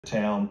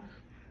town.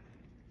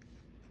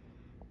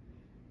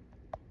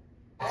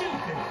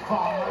 Stupid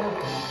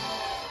farmer!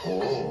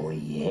 Oh,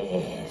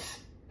 yes.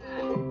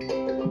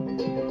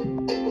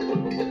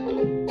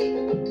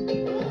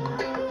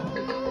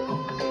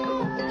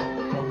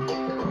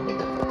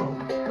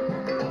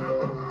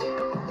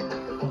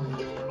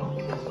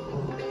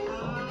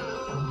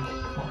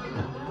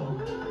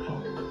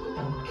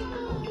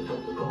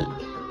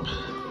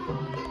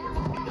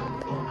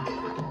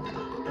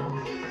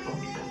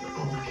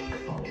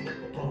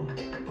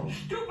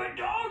 Stupid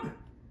dog!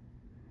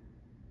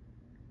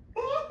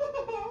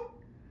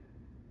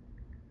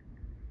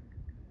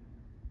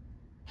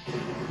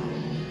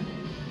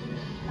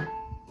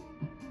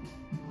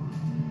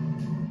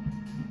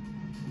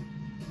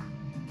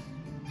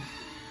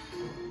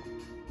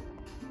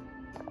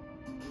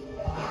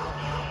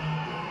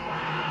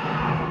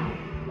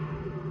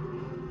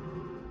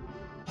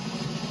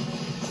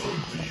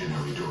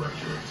 Visionary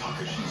director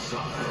Takashi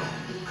Sato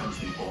comes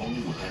the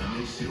all-new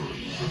anime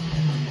series,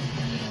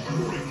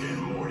 Rick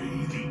and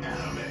Morty, the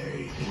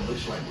anime.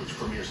 English language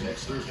premieres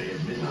next Thursday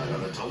at midnight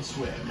on Adult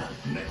Swim.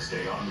 Next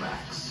day on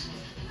Max.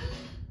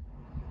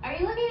 Are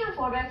you looking at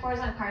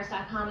 4x4s on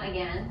cars.com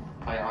again?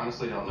 I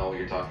honestly don't know what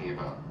you're talking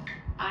about.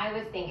 I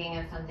was thinking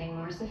of something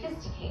more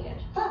sophisticated.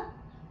 Huh.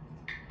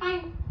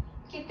 Fine.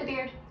 Keep the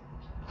beard.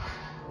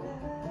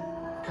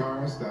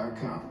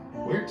 Cars.com.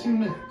 Where to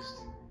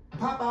next?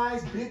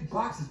 Popeye's Big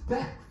Box is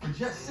back for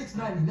just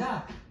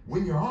 $6.99.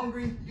 When you're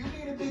hungry, you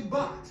need a big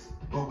box.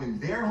 But when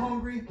they're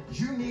hungry,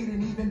 you need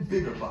an even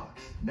bigger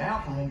box.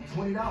 Now for only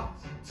 $20.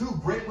 Two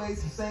great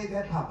ways to save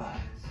at Popeyes.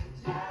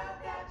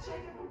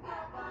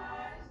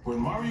 When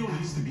Mario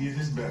needs to be at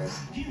his best,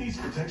 he needs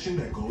protection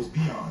that goes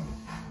beyond.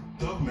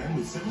 Dove Men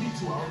with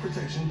 72-hour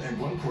protection and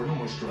 1 quarter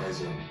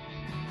moisturizer.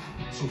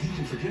 So he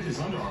can forget his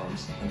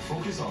underarms and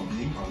focus on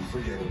being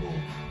unforgettable.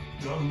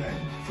 Dove Men,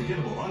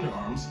 forgettable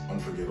underarms,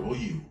 unforgettable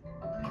you.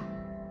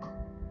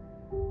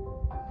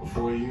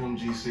 Before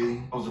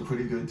UMGC, I was a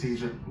pretty good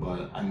teacher,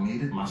 but I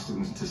needed my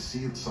students to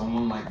see if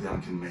someone like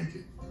them can make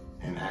it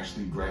and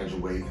actually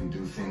graduate and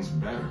do things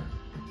better.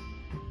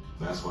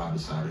 That's why I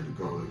decided to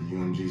go to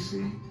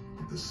UMGC.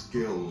 The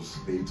skills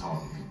they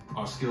taught me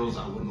are skills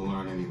I wouldn't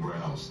learn anywhere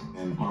else.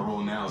 And my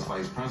role now as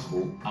vice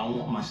principal, I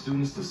want my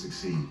students to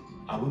succeed.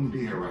 I wouldn't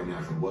be here right now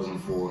if it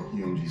wasn't for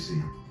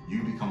UMGC.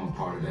 You become a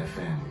part of that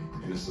family,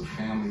 and it's a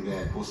family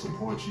that will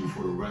support you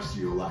for the rest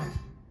of your life.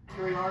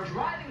 Here we are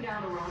driving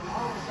down the road, and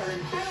all of a sudden,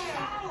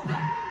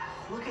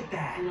 look at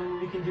that. You know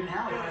what we can do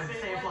now? Go to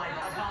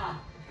SafeLight.com.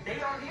 They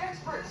are the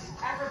experts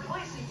at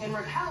replacing and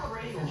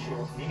recalibrating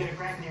windshields. You get a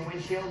crack in your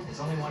windshield, there's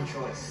only one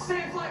choice.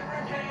 SafeLight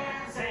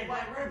Repair!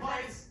 SafeLight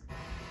Replace!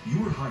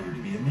 You were hired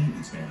to be a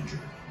maintenance manager,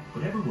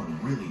 but everyone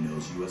really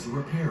knows you as a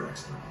repair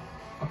expert,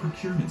 a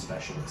procurement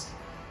specialist,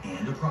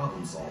 and a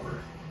problem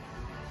solver.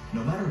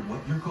 No matter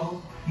what you're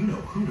called, you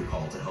know who to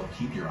call to help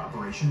keep your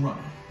operation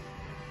running.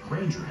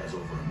 Grainger has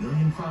over 1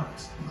 million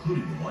products,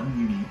 including the one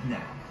you need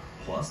now,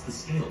 plus the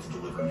scale to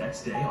deliver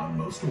next day on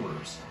most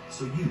orders,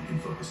 so you can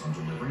focus on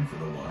delivering for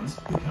the ones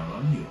who count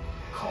on you.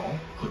 Call,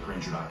 click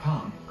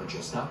Grainger.com, or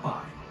just stop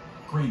by.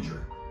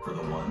 Grainger, for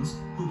the ones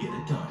who get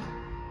it done.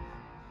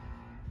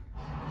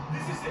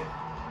 This is it.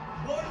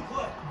 One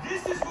click.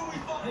 This is who we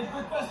thought. Hey,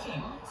 quick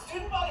question.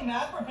 Student body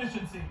math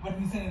proficiency. What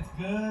do we say? It's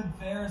good,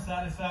 fair,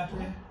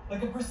 satisfactory?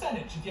 Like a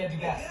percentage, if you had to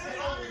guess.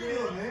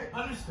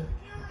 Understood.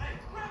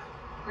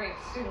 Great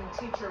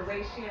student-teacher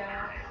ratio.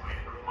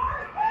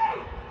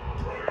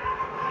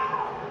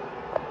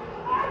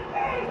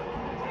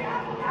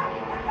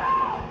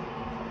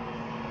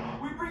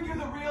 We bring you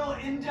the real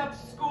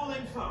in-depth school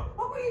info.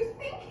 What were you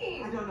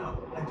thinking? I don't know.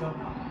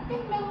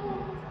 Big no.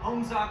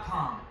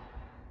 Homes.com.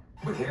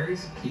 With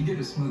Harry's, you get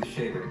a smooth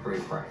shave at a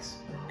great price.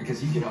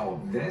 Because you get all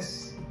of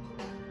this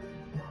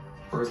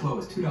for as low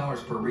as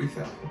 $2 per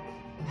refill.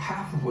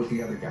 Half of what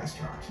the other guys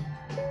charge.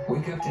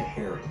 Wake up to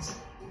Harry's.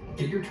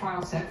 Get your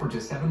trial set for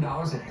just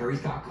 $7 at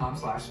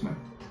harrys.com/smooth.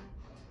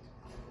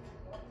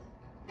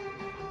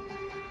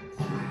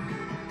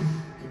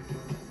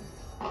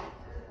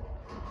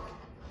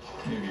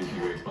 Maybe if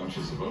you ate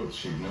bunches of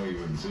oats, you'd know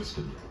you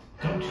existed.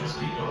 Don't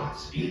just eat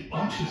oats, eat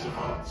bunches of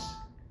oats.